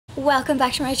Welcome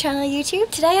back to my channel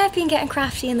YouTube. Today I've been getting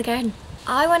crafty in the garden.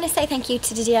 I want to say thank you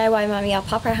to the DIY Mommy. I'll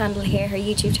pop her handle here, her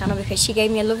YouTube channel, because she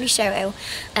gave me a lovely shout out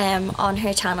on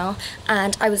her channel,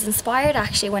 and I was inspired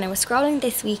actually when I was scrolling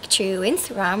this week through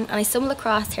Instagram and I stumbled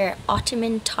across her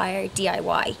Ottoman Tyre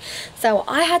DIY. So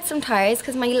I had some tyres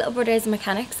because my little brother is a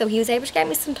mechanic, so he was able to get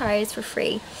me some tyres for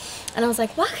free. And I was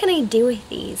like, what can I do with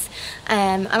these?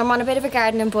 And I'm on a bit of a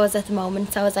gardening buzz at the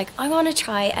moment, so I was like, I want to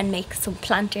try and make some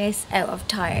planters out of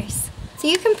tyres. So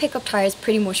you can pick up tyres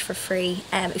pretty much for free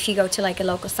if you go to like a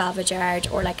local salvage yard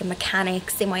or like a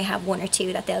mechanics. They might have one or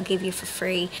two that they'll give you for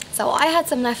free. So I had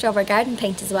some leftover garden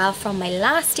paint as well from my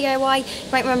last DIY.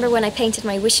 You might remember when I painted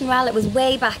my wishing well. It was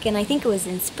way back in, I think it was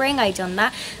in spring I done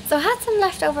that. So I had some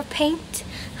leftover paint,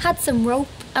 had some rope,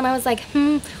 and I was like,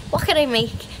 what can I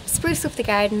make? Spruce up the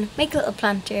garden, make a little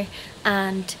planter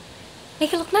and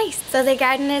make it look nice. So the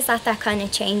garden is at that kind of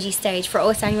changey stage for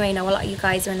us anyway. I know a lot of you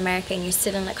guys are in America and you're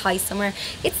still in like high summer.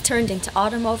 It's turned into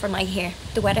autumn overnight here.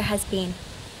 The weather has been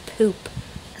poop.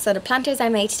 So the planters I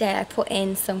made today, I put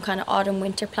in some kind of autumn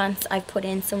winter plants. I've put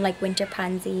in some like winter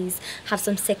pansies, have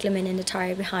some cyclamen in the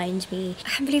tire behind me. I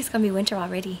can't believe it's gonna be winter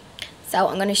already. So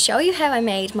I'm going to show you how I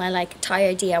made my like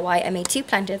Tyre DIY. I made two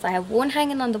planters. I have one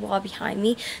hanging on the wall behind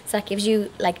me, so that gives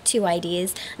you like two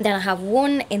ideas. And then I have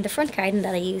one in the front garden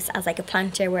that I use as like a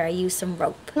planter where I use some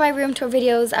rope. In my room tour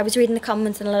videos, I was reading the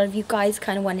comments and a lot of you guys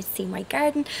kind of wanted to see my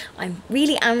garden. I'm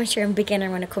really amateur and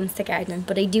beginner when it comes to gardening,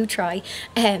 but I do try.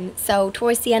 So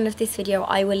towards the end of this video,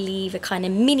 I will leave a kind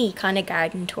of mini kind of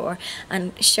garden tour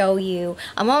and show you.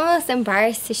 I'm almost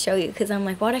embarrassed to show you because I'm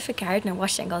like, what if a gardener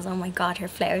watched it and goes, oh my god, her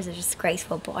flowers are just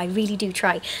graceful, but I really do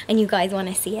try and you guys want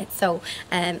to see it. So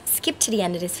skip to the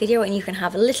end of this video and you can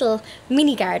have a little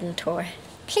mini garden tour.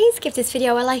 Please give this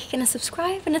video a like and a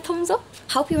subscribe and a thumbs up.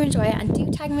 Hope you enjoy it, and do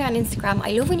tag me on Instagram.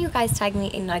 I love when you guys tag me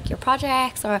in like your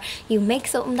projects or you make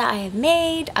something that I have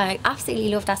made. I absolutely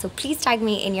love that, so please tag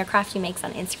me in your crafty makes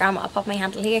on Instagram. I'll pop my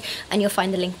handle here and you'll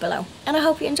find the link below. And I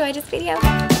hope you enjoyed this video.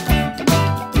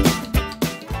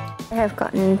 I have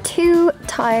gotten two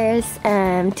tyres,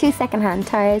 two second-hand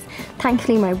tyres.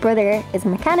 Thankfully my brother is a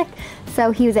mechanic,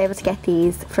 so he was able to get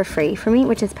these for free for me,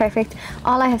 which is perfect.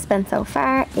 All I have spent so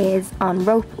far is on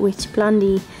rope, which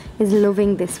Blondie is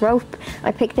loving this rope.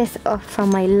 I picked this up from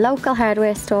my local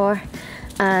hardware store,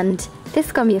 and this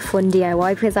is going to be a fun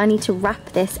DIY because I need to wrap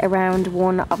this around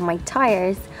one of my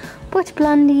tyres, but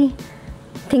Blondie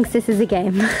thinks this is a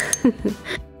game.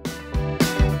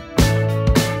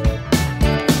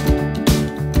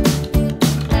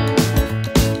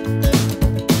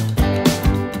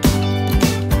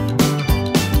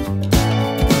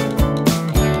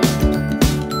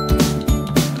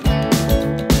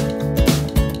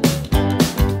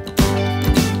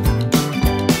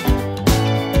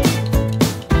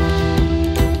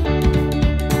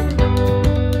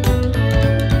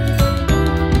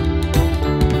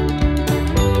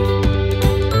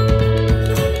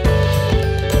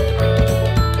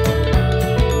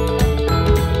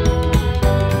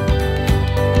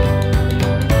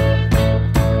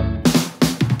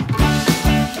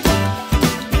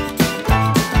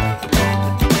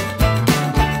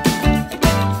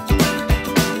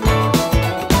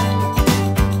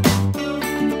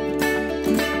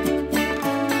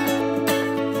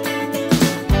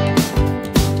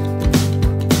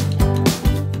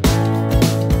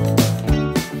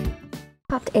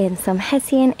 In some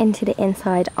hessian into the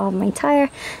inside of my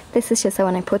tyre. This is just so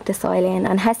when I put the soil in,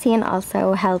 and hessian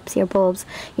also helps your bulbs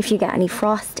if you get any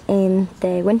frost in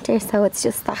the winter, so it's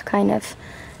just that kind of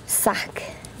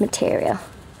sack material.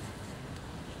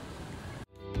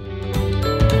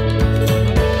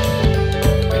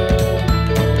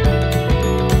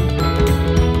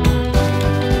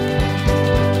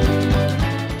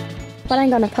 What I'm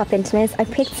going to pop into is I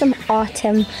picked some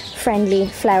autumn friendly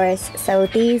flowers. So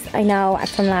these I know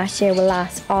from last year will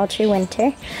last all through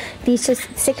winter. These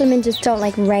cyclamen just don't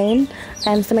like rain,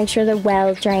 so make sure they're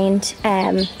well drained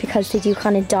because they do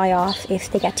kind of die off if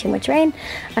they get too much rain.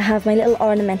 I have my little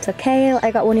ornamental kale.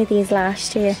 I got one of these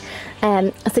last year.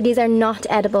 So these are not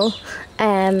edible,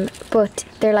 but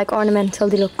they're like ornamental.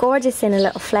 They look gorgeous in a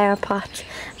little flower pot.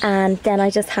 And then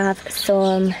I just have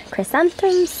some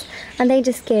chrysanthemums, and they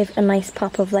just give a nice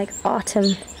pop of like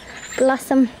autumn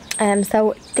blossom.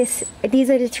 So these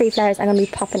are the three flowers I'm going to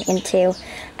be popping into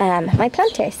my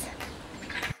planters.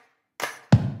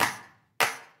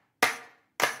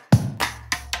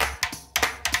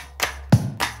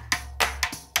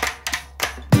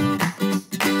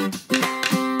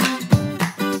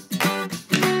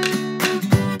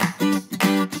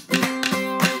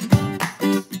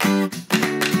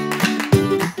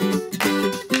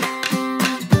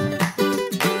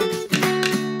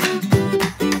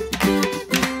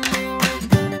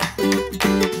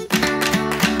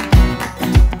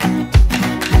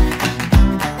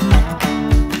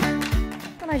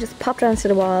 popped it onto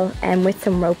the wall with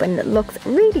some rope, and it looks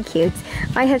really cute.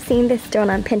 I have seen this done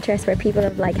on Pinterest where people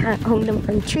have like hung them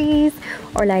from trees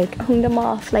or like hung them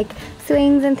off like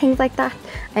swings and things like that,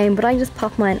 but I just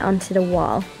popped mine onto the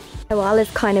wall. The wall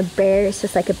is kind of bare, it's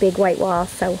just like a big white wall,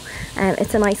 so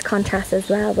it's a nice contrast as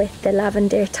well with the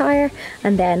lavender Tyre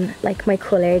and then like my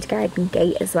coloured garden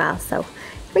gate as well, so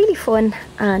really fun.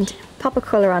 And pop a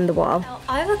colour on the wall. Now,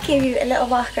 I will give you a little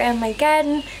walk around my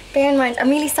garden. Bear in mind,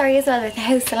 I'm really sorry as well about the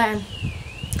house alarm.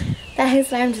 That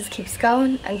house alarm just keeps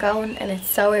going and it's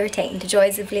so irritating. The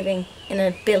joys of living in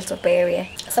a built up area.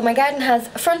 So my garden has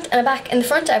a front and a back. In the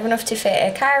front I have enough to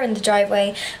fit a car in the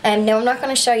driveway. Now I'm not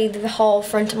going to show you the whole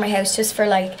front of my house just for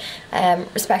like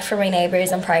respect for my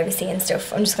neighbours and privacy and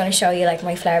stuff. I'm just going to show you like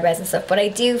my flower beds and stuff. But I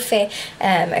do fit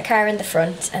a car in the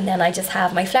front, and then I just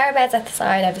have my flower beds at the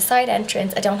side. I have a side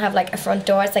entrance. I don't have like a front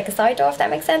door, it's like a side door, if that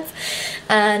makes sense.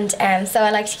 And so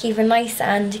I like to keep it nice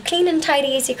and clean and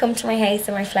tidy as you come to my house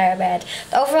and my flower bed.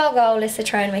 The overall goal is to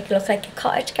try and make it look like a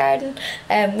cottage garden,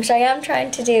 which I am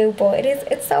trying to do, but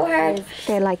it's so hard.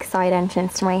 They're like side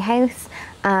entrance to my house,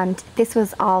 and this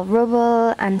was all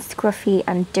rubble and scruffy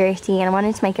and dirty, and I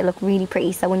wanted to make it look really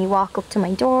pretty, so when you walk up to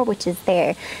my door, which is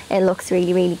there, it looks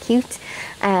really cute.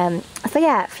 So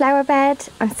yeah, flower bed,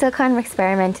 I'm still kind of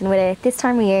experimenting with it. This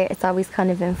time of year it's always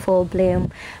kind of in full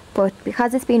bloom, but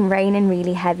because it's been raining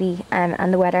really heavy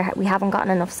and the weather, we haven't gotten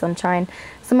enough sunshine,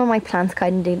 some of my plants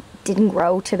kind of didn't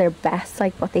grow to their best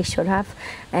like what they should have,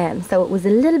 so it was a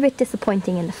little bit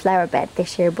disappointing in the flower bed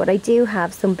this year, but I do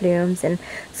have some blooms and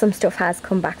some stuff has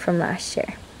come back from last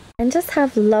year. And just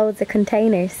have loads of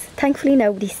containers. Thankfully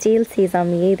nobody steals these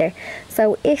on me either,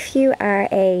 so if you are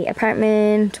a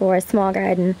apartment or a small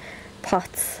garden,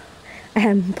 pots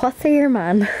are your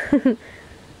man.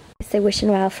 It's a Wishing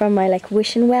Well from my like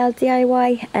Wishing Well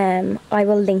DIY. I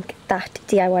will link that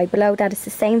DIY below. That is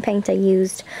the same paint I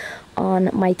used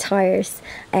on my tyres.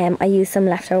 I used some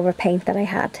leftover paint that I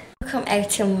had. Come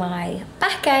out to my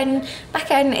back garden. Back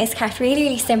garden is kept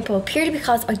really simple, purely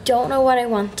because I don't know what I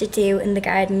want to do in the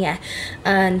garden yet,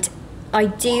 and I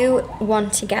do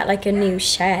want to get like a new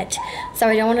shed, so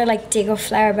I don't want to like dig up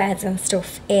flower beds and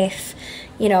stuff if,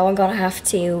 you know, I'm gonna have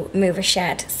to move a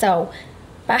shed. So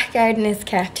back garden is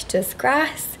kept just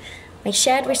grass. My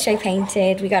shed, which I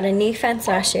painted, we got a new fence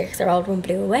last year because our old one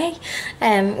blew away,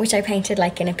 which I painted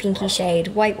like in a pinky shade,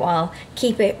 white wall.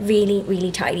 Keep it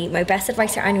really tidy. My best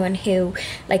advice to anyone who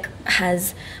like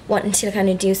has wanting to kind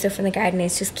of do stuff in the garden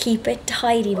is just keep it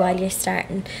tidy while you're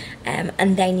starting,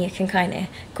 and then you can kind of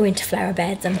go into flower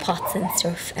beds and pots and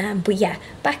stuff. But yeah,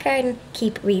 back garden,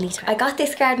 keep really tidy. I got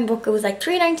this garden book, it was like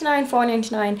 $3.99,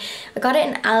 $4.99. I got it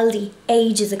in Aldi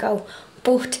ages ago,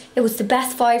 but it was the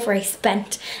best fiver I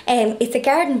spent. It's a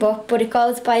garden book, but it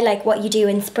goes by like what you do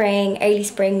in spring, early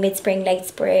spring, mid-spring, late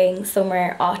spring,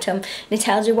 summer, autumn, and it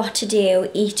tells you what to do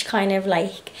each kind of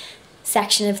like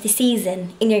section of the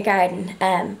season in your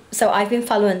garden. So I've been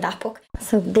following that book.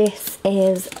 So this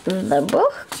is the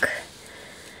book,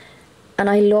 and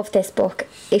I love this book.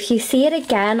 If you see it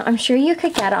again, I'm sure you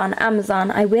could get it on Amazon.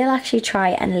 I will actually try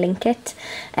and link it,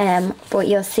 but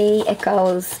you'll see it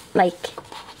goes like,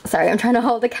 sorry, I'm trying to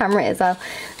hold the camera as well,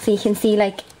 so you can see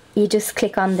like you just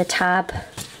click on the tab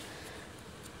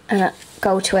and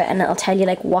go to it, and it'll tell you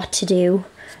like what to do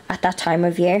at that time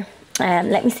of year.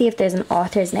 Let me see if there's an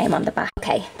author's name on the back.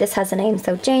 Okay, this has a name,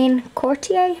 so Jane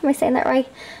Courtier, am I saying that right?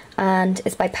 And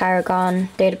it's by Paragon,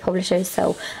 they're the publishers,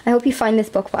 so I hope you find this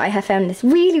book, but I have found this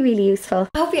really useful.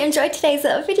 I hope you enjoyed today's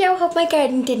little video. I hope my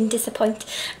garden didn't disappoint.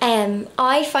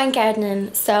 I find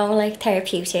gardening so like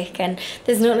therapeutic, and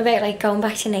there's nothing about like going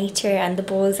back to nature and the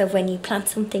buzz of when you plant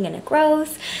something and it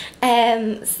grows.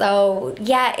 So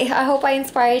yeah, I hope I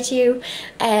inspired you.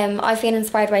 I've been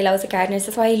inspired by loads of gardeners.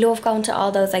 That's why I love going to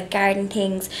all those like garden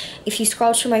things. If you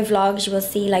scroll through my vlogs, you will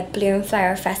see like Bloom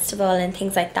Flower Festival and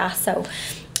things like that, so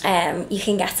you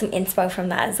can get some inspo from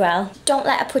that as well. Don't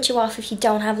let it put you off if you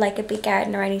don't have like a big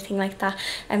garden or anything like that.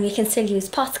 You can still use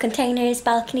pots, containers,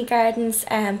 balcony gardens.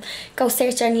 Go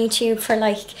search on YouTube for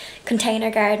like container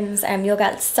gardens, you'll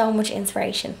get so much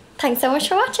inspiration. Thanks so much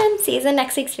for watching. See you in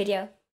next week's video.